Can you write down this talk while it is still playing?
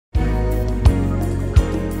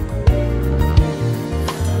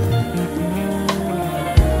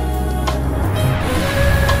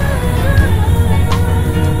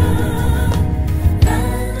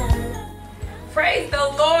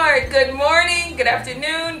good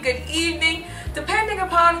afternoon, good evening, depending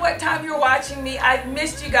upon what time you're watching me. I've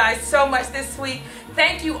missed you guys so much this week.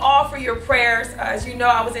 Thank you all for your prayers. As you know,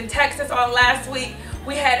 I was in Texas on last week.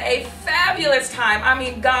 We had a fabulous time. I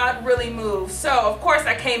mean, God really moved. So, of course,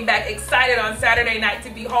 I came back excited on Saturday night to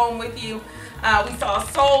be home with you. We saw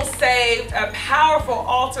souls saved, a powerful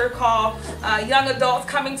altar call, young adults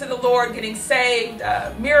coming to the Lord, getting saved,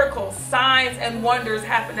 miracles, signs, and wonders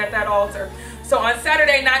happened at that altar. So on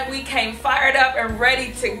Saturday night, we came fired up and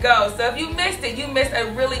ready to go. So if you missed it, you missed a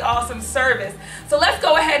really awesome service. So let's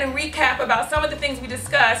go ahead and recap about some of the things we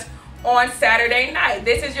discussed on Saturday night.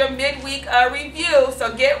 This is your midweek review,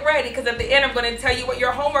 so get ready, because at the end I'm going to tell you what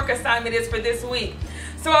your homework assignment is for this week.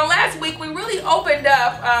 So on last week, we really opened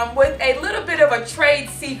up with a little bit of a trade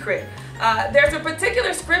secret. There's a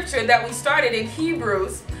particular scripture that we started in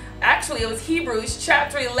Hebrews. Actually, it was Hebrews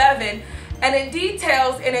chapter 11. And it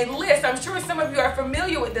details in a list, I'm sure some of you are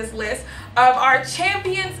familiar with this list, of our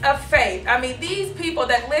champions of faith. I mean, these people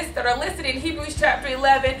that are listed in Hebrews chapter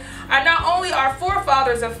 11 are not only our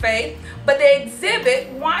forefathers of faith, but they exhibit,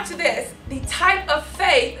 watch this, the type of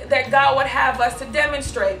faith that God would have us to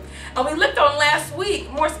demonstrate. And we looked on last week,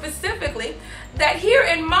 more specifically, that here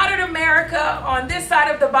in modern America, on this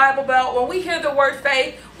side of the Bible Belt, when we hear the word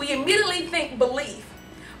faith, we immediately think belief.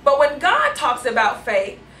 But when God talks about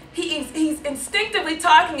faith, He's instinctively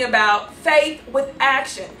talking about faith with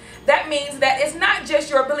action. That means that it's not just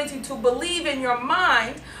your ability to believe in your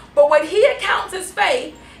mind, but what he accounts as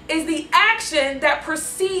faith is the action that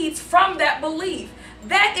proceeds from that belief.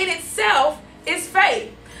 That in itself is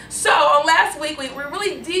faith. So on last week, we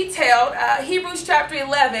really detailed Hebrews chapter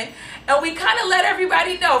 11, and we kind of let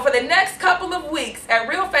everybody know for the next couple of weeks at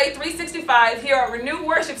Real Faith 365 here at Renewed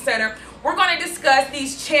Worship Center, we're going to discuss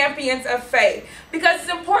these champions of faith, because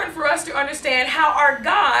it's important for us to understand how our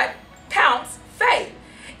God counts faith.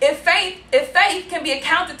 If faith can be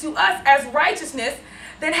accounted to us as righteousness,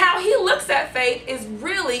 then how he looks at faith is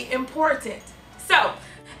really important. So,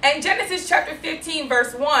 in Genesis chapter 15,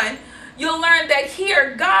 verse 1, you'll learn that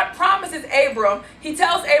here God promises Abram. He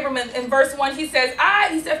tells Abram in verse 1, he said,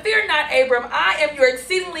 "Fear not, Abram, I am your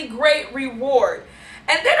exceedingly great reward."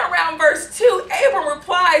 And then around verse 2, Abram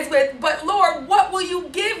replies with, "But Lord, what will you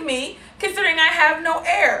give me, considering I have no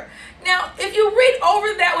heir?" Now, if you read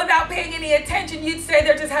over that without paying any attention, you'd say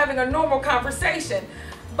they're just having a normal conversation.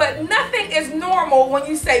 But nothing is normal when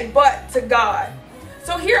you say "but" to God.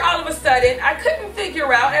 So here all of a sudden, I couldn't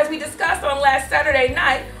figure out, as we discussed on last Saturday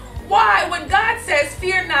night, why when God says,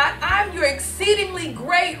 "Fear not, I'm your exceedingly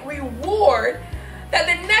great reward," that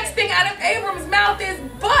the next thing out of Abram's mouth is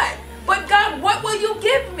But God, what will you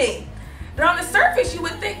give me? And on the surface, you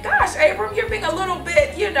would think, gosh, Abram, you're being a little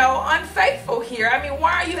bit, unfaithful here. I mean,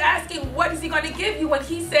 why are you asking what is he going to give you when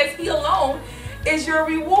he says he alone is your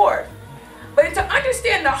reward? But to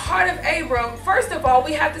understand the heart of Abram, first of all,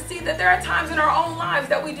 we have to see that there are times in our own lives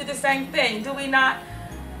that we do the same thing, do we not?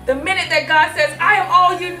 The minute that God says, "I am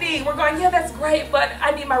all you need," we're going, "Yeah, that's great, but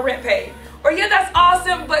I need my rent paid." Or, "Yeah, that's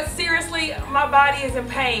awesome, but seriously, my body is in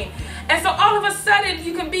pain." And so all of a sudden,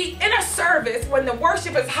 you can be in a service when the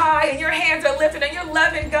worship is high and your hands are lifted and you're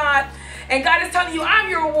loving God, and God is telling you, "I'm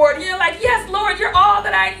your reward." And you're like, "Yes, Lord, you're all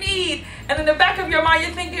that I need." And in the back of your mind,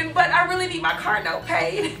 you're thinking, "But I really need my car note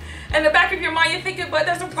paid." And in the back of your mind, you're thinking, "But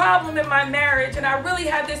there's a problem in my marriage and I really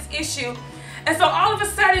have this issue." And so all of a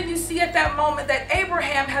sudden, you see at that moment that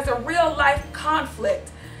Abraham has a real life conflict.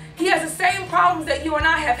 He has the same problems that you and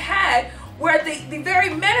I have had, where the very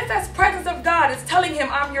manifest presence of God is telling him,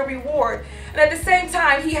 "I'm your reward." And at the same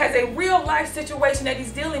time, he has a real life situation that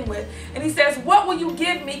he's dealing with. And he says, "What will you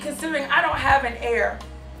give me, considering I don't have an heir?"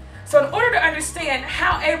 So in order to understand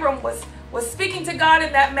how Abram was speaking to God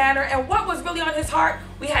in that manner and what was really on his heart,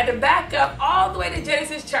 we had to back up all the way to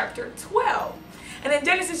Genesis chapter 12. And in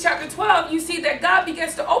Genesis chapter 12, you see that God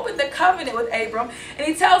begins to open the covenant with Abram. And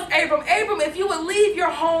he tells Abram, "Abram, if you will leave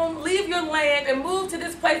your home, leave your land, and move to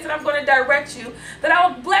this place that I'm going to direct you, then I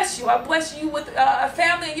will bless you. I'll bless you with a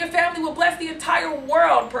family, and your family will bless the entire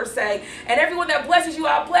world, per se. And everyone that blesses you,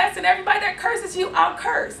 I'll bless, and everybody that curses you, I'll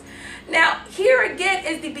curse." Now, here again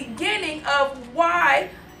is the beginning of why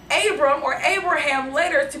Abram, or Abraham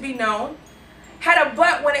later to be known, had a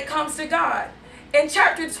but when it comes to God. In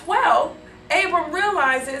chapter 12, Abram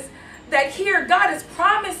realizes that here God is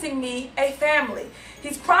promising me a family.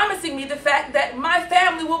 He's promising me the fact that my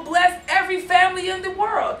family will bless every family in the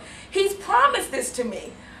world. He's promised this to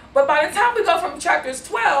me. But by the time we go from chapters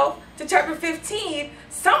 12 to chapter 15,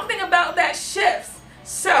 something about that shifts.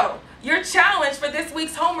 So your challenge for this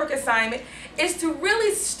week's homework assignment is to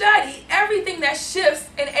really study everything that shifts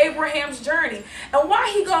in Abraham's journey and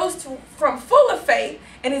why he goes from full of faith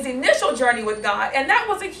in his initial journey with God. And that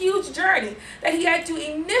was a huge journey that he had to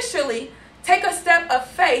initially take a step of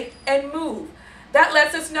faith and move. That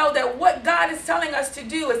lets us know that what God is telling us to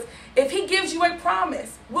do is, if he gives you a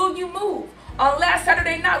promise, will you move? On last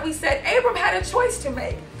Saturday night, we said Abram had a choice to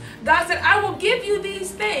make. God said, I will give you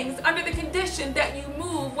these things under the condition that you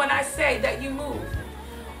move when I say that you move.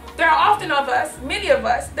 There are often of us, many of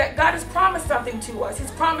us, that God has promised something to us.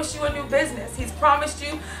 He's promised you a new business. He's promised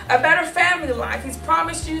you a better family life. He's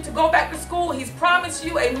promised you to go back to school. He's promised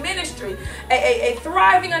you a ministry, a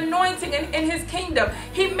thriving anointing in his kingdom.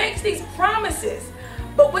 He makes these promises.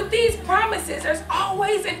 But with these promises, there's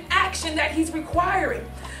always an action that he's requiring.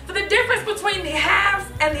 So the difference between the haves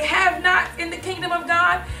and the have-nots in the kingdom of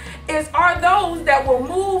God are those that will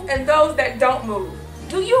move and those that don't move.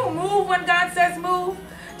 Do you move when God says move?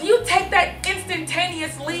 Do you take that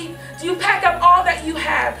instantaneous leap? Do you pack up all that you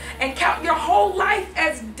have and count your whole life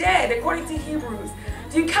as dead, according to Hebrews?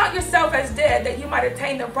 Do you count yourself as dead that you might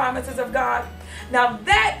attain the promises of God? Now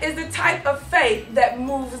that is the type of faith that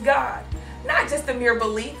moves God. Not just the mere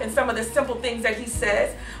belief in some of the simple things that he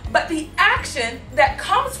says, but the action that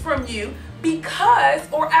comes from you because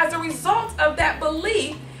or as a result of that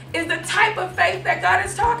belief is the type of faith that God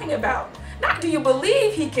is talking about. Not do you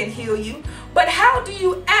believe he can heal you, but how do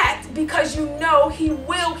you act because you know he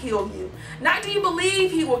will heal you? Not do you believe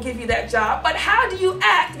he will give you that job, but how do you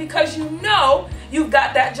act because you know you've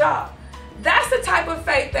got that job? That's the type of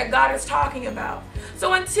faith that God is talking about.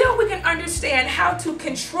 So until we can understand how to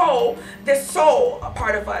control the soul, a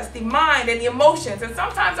part of us, the mind and the emotions, and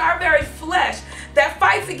sometimes our very flesh that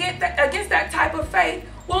fights against that type of faith,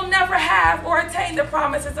 we'll never have or attain the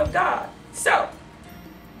promises of God. So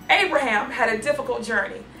Abraham had a difficult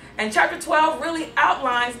journey, and chapter 12 really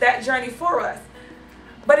outlines that journey for us.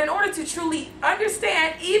 But in order to truly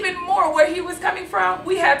understand even more where he was coming from,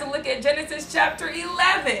 we have to look at Genesis chapter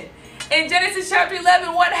 11. In Genesis chapter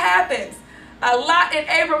 11, what happens? Lot and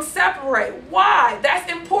Abram separate. Why?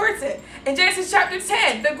 That's important. In Genesis chapter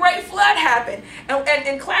 10, the great flood happened. And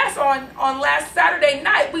in class on last Saturday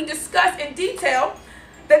night, we discussed in detail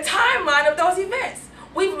the timeline of those events.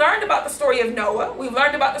 We've learned about the story of Noah, we've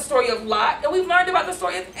learned about the story of Lot, and we've learned about the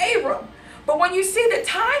story of Abram. But when you see the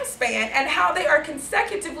time span and how they are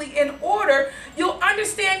consecutively in order, you'll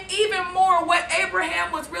understand even more what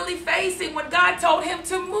Abraham was really facing when God told him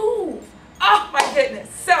to move. Oh my goodness.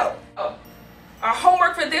 So, our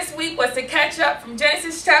homework for this week was to catch up from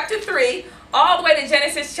Genesis chapter 3 all the way to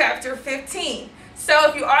Genesis chapter 15. So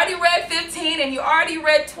if you already read 15 and you already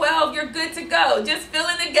read 12, you're good to go. Just fill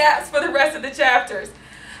in the gaps for the rest of the chapters.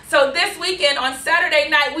 So this weekend on Saturday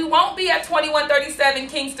night, we won't be at 2137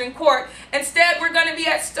 Kingston Court. Instead, we're going to be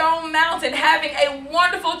at Stone Mountain having a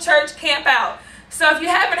wonderful church camp out. So if you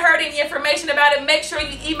haven't heard any information about it, make sure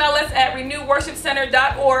you email us at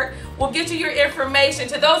renewworshipcenter.org. We'll get you your information.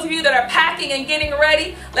 To those of you that are packing and getting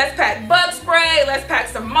ready, let's pack bug spray, let's pack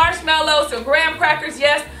some marshmallows, some graham crackers.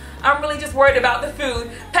 Yes, I'm really just worried about the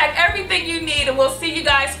food. Pack everything you need, and we'll see you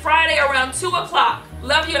guys Friday around 2 o'clock.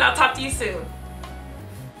 Love you, and I'll talk to you soon.